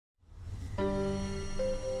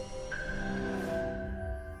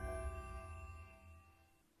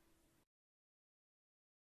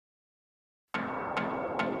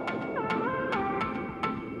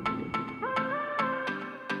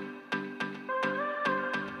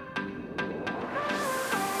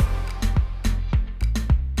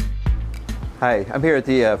Hi, I'm here at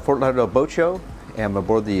the Fort Lauderdale Boat Show, and I'm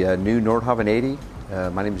aboard the new Nordhavn 80.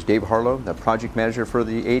 My name is Dave Harlow, the project manager for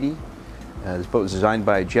the 80. This boat was designed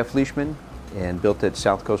by Jeff Leishman and built at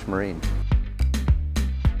South Coast Marine.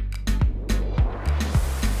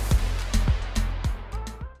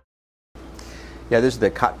 Yeah, this is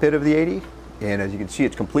the cockpit of the 80, and as you can see,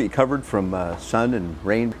 it's completely covered from sun and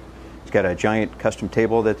rain. It's got a giant custom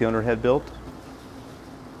table that the owner had built,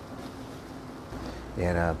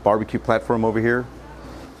 and a barbecue platform over here.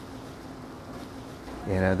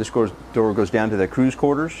 And this door goes down to the crew's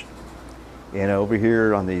quarters. And over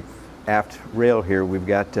here on the aft rail here, we've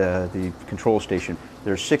got the control station.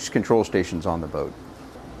 There's 6 control stations on the boat.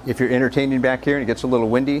 If you're entertaining back here and it gets a little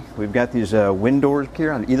windy, we've got these wind doors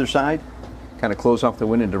here on either side. Kind of close off the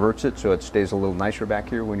wind and diverts it so it stays a little nicer back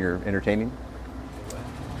here when you're entertaining.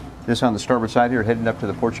 This on the starboard side here, heading up to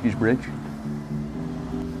the Portuguese bridge.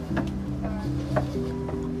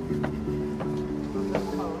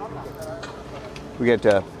 We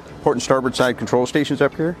got port and starboard side control stations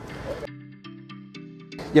up here.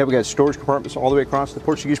 Yeah, we got storage compartments all the way across the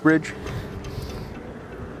Portuguese bridge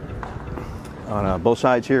on both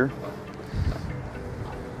sides here.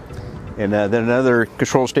 And then another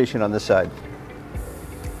control station on this side.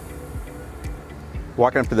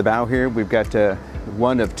 Walking up to the bow here, we've got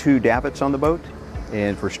one of 2 davits on the boat,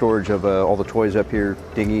 and for storage of all the toys up here,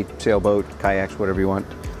 dinghy, sailboat, kayaks, whatever you want.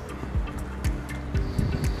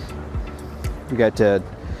 We got a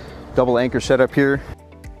double anchor set up here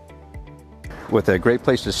with a great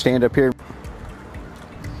place to stand up here.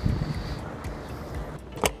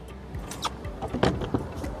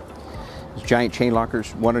 There's giant chain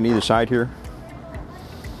lockers, one on either side here.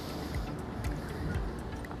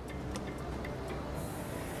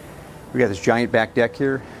 We got this giant back deck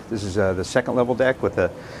here. This is the second level deck with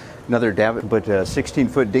another davit, but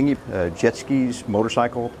 16-foot dinghy, jet skis,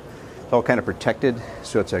 motorcycle. It's all kind of protected,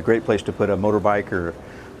 so it's a great place to put a motorbike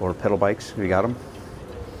or pedal bikes. We got them.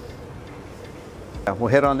 We'll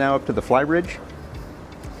head on now up to the flybridge.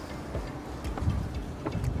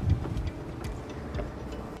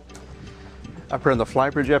 Up here on the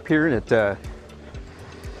flybridge up here, and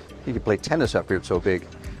you can play tennis up here, it's so big.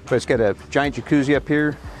 But it's got a giant jacuzzi up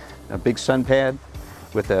here, a big sun pad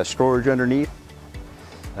with storage underneath.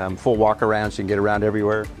 Full walk around so you can get around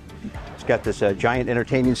everywhere. It's got this giant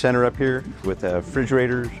entertaining center up here with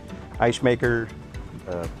refrigerators, ice maker,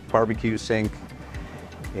 barbecue sink,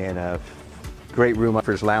 and a great room up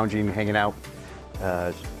for his lounging, hanging out.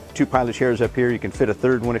 2 pilot chairs up here. You can fit a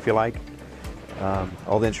third one if you like.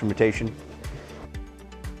 All the instrumentation.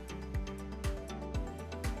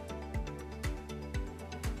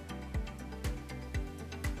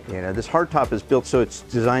 And this hardtop is built so it's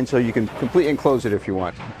designed so you can completely enclose it if you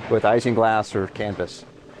want, with isinglass or canvas.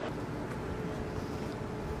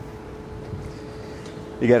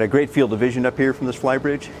 You got a great field of vision up here from this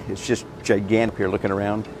flybridge. It's just gigantic here looking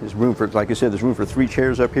around. There's room for, like I said, there's room for 3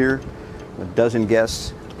 chairs up here, a dozen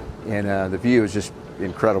guests, and the view is just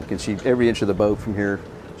incredible. You can see every inch of the boat from here,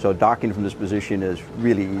 so docking from this position is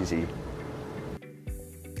really easy.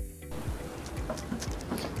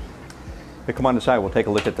 But come on inside, we'll take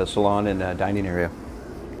a look at the salon and dining area.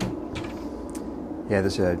 Yeah,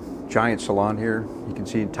 there's a giant salon here. You can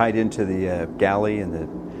see tied into the galley and the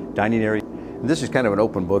dining area. This is kind of an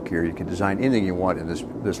open book here. You can design anything you want in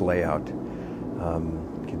this layout.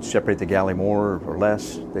 You can separate the galley more or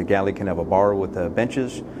less. The galley can have a bar with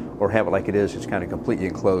benches, or have it like it is. It's kind of completely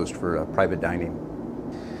enclosed for private dining.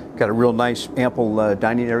 Got a real nice, ample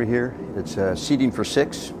dining area here. It's seating for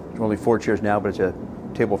 6. There's only 4 chairs now, but it's a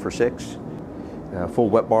table for 6.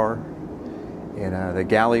 Full wet bar, and the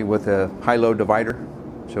galley with a high-low divider.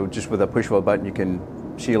 So just with a push of a button, you can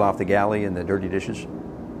seal off the galley and the dirty dishes.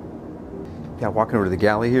 Yeah, walking over to the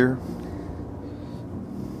galley here.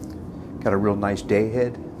 Got a real nice day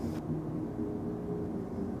head.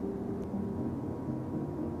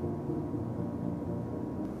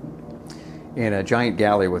 And a giant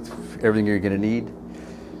galley with everything you're going to need.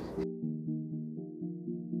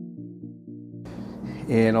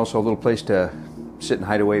 And also a little place to sit and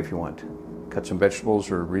hide away if you want. Cut some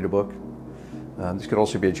vegetables or read a book. This could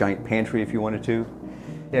also be a giant pantry if you wanted to.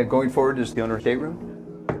 Yeah, going forward is the owner's stateroom.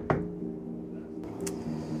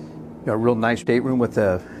 Got a real nice stateroom with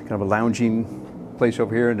a kind of a lounging place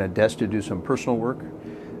over here and a desk to do some personal work.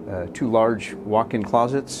 2 large walk-in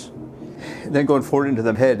closets. And then going forward into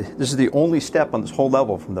the head, this is the only step on this whole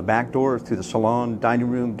level, from the back door through the salon, dining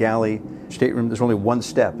room, galley, stateroom. There's only 1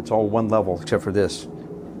 step. It's all 1 level except for this.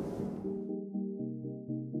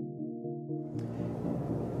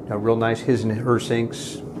 A real nice his and her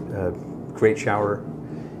sinks, great shower,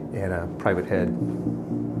 and a private head.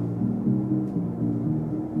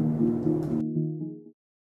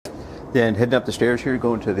 Then heading up the stairs here,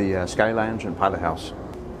 going to the Sky Lounge and Pilot House.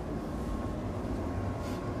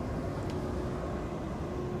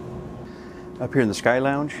 Up here in the Sky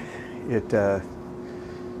Lounge, it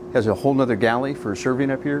has a whole nother galley for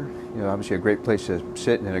serving up here. You know, obviously a great place to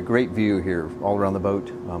sit and a great view here all around the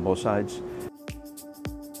boat on both sides.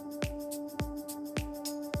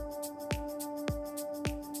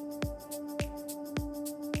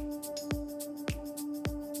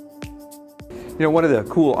 You know, one of the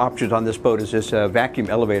cool options on this boat is this vacuum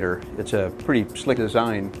elevator. It's a pretty slick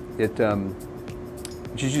design. It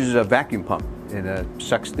just uses a vacuum pump and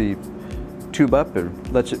sucks the tube up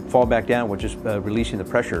and lets it fall back down with just releasing the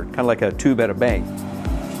pressure, kind of like a tube at a bank.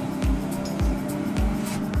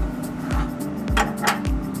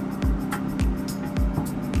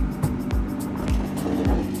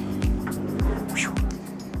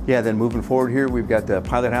 Yeah, then moving forward here, we've got the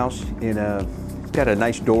Pilot House. It's got a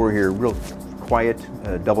nice door here, real quiet,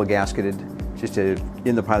 double gasketed, just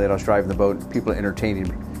in the pilot house driving the boat. People are entertaining,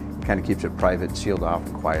 kind of keeps it private, sealed off,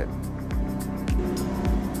 and quiet.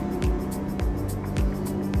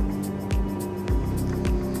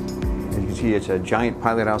 As you can see, it's a giant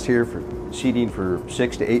pilot house here for seating for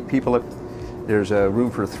 6 to 8 people. There's a room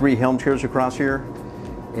for 3 helm chairs across here,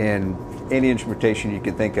 and any instrumentation you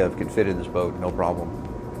can think of can fit in this boat, no problem.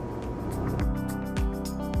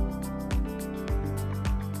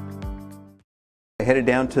 Headed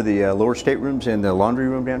down to the lower staterooms and the laundry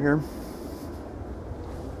room down here.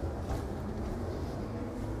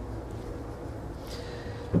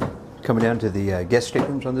 Coming down to the guest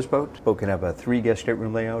staterooms on this boat. This boat can have a 3 guest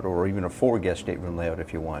stateroom layout or even a 4 guest stateroom layout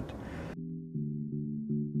if you want.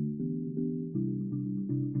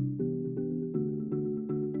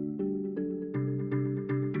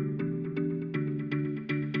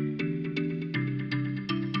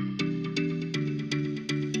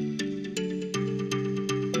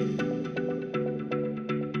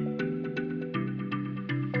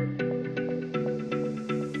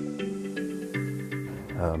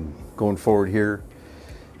 Going forward here,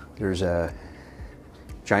 there's a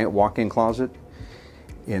giant walk-in closet,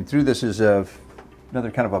 and through this is another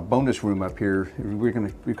kind of a bonus room up here.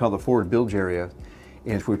 We call the forward bilge area,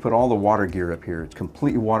 and if we put all the water gear up here, it's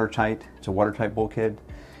completely watertight. It's a watertight bulkhead.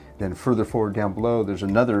 Then further forward down below, there's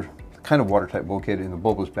another kind of watertight bulkhead in the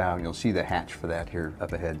bulbous bow, and you'll see the hatch for that here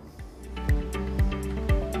up ahead.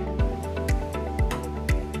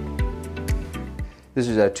 This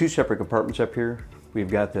is 2 separate compartments up here. We've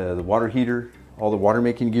got the water heater, all the water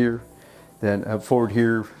making gear. Then up forward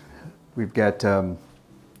here, we've got all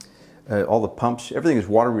the pumps. Everything is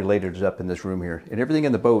water related is up in this room here. And everything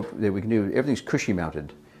in the boat that we can do, everything's cushy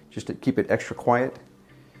mounted, just to keep it extra quiet.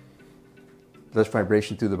 Less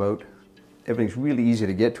vibration through the boat. Everything's really easy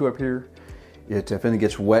to get to up here. If anything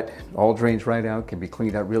gets wet, all drains right out, can be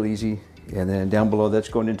cleaned out real easy. And then down below, that's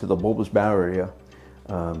going into the bulbous bow area,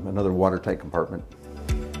 another watertight compartment.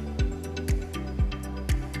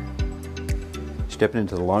 Stepping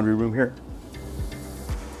into the laundry room here.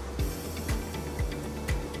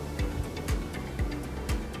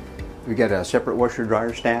 We got a separate washer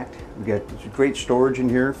dryer stacked. We got great storage in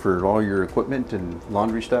here for all your equipment and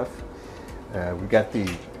laundry stuff. We've got the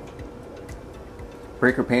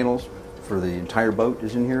breaker panels for the entire boat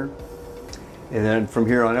is in here. And then from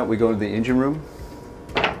here on out, we go to the engine room.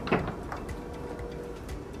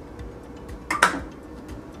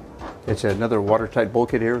 It's another watertight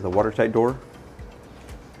bulkhead here, the watertight door.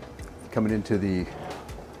 Coming into the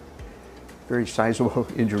very sizable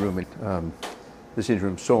engine room. This engine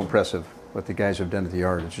room is so impressive. What the guys have done at the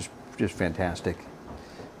yard is just fantastic.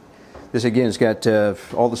 This again has got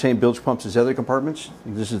all the same bilge pumps as other compartments.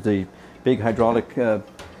 This is the big hydraulic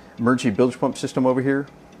emergency bilge pump system over here.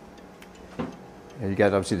 And you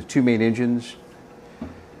got obviously the 2 main engines,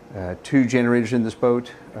 2 generators in this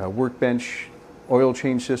boat, workbench, oil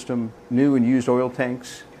change system, new and used oil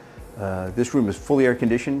tanks. This room is fully air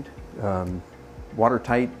conditioned.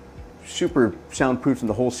 Watertight, super soundproof in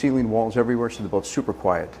the whole ceiling, walls everywhere, so the boat's super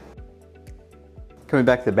quiet. Coming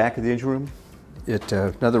back to the back of the engine room,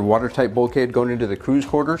 another watertight bulkhead going into the crew's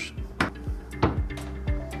quarters.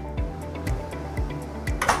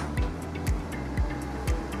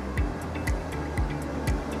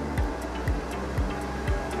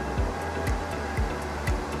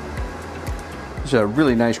 There's a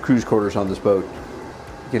really nice crew's quarters on this boat.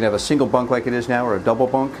 You can have a single bunk like it is now or a double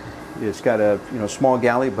bunk. It's got a small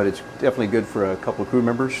galley, but it's definitely good for a couple of crew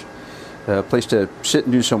members. A place to sit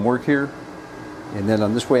and do some work here. And then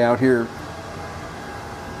on this way out here,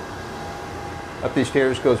 up these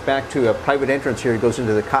stairs goes back to a private entrance here. It goes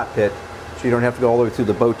into the cockpit, so you don't have to go all the way through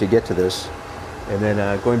the boat to get to this. And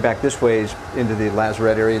then going back this way is into the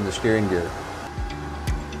lazarette area and the steering gear.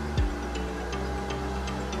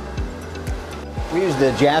 We use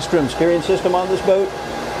the Jastrum steering system on this boat.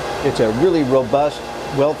 It's a really robust,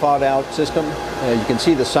 well thought out system. You can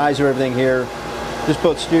see the size of everything here. This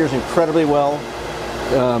boat steers incredibly well.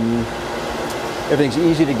 Everything's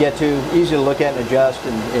easy to get to, easy to look at and adjust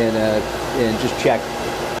and just check.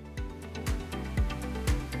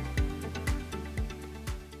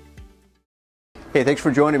 Hey, thanks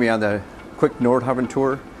for joining me on the quick Nordhavn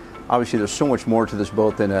tour. Obviously there's so much more to this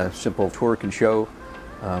boat than a simple tour can show.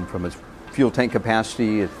 From its fuel tank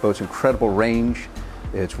capacity, its boat's incredible range,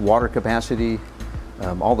 its water capacity,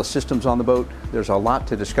 all the systems on the boat. There's a lot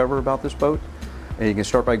to discover about this boat. And you can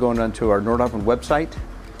start by going onto our Nordhavn website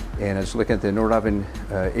and it's looking at the Nordhavn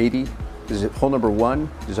 80. This is hull number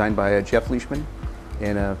 1, designed by Jeff Leishman.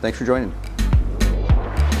 And thanks for joining.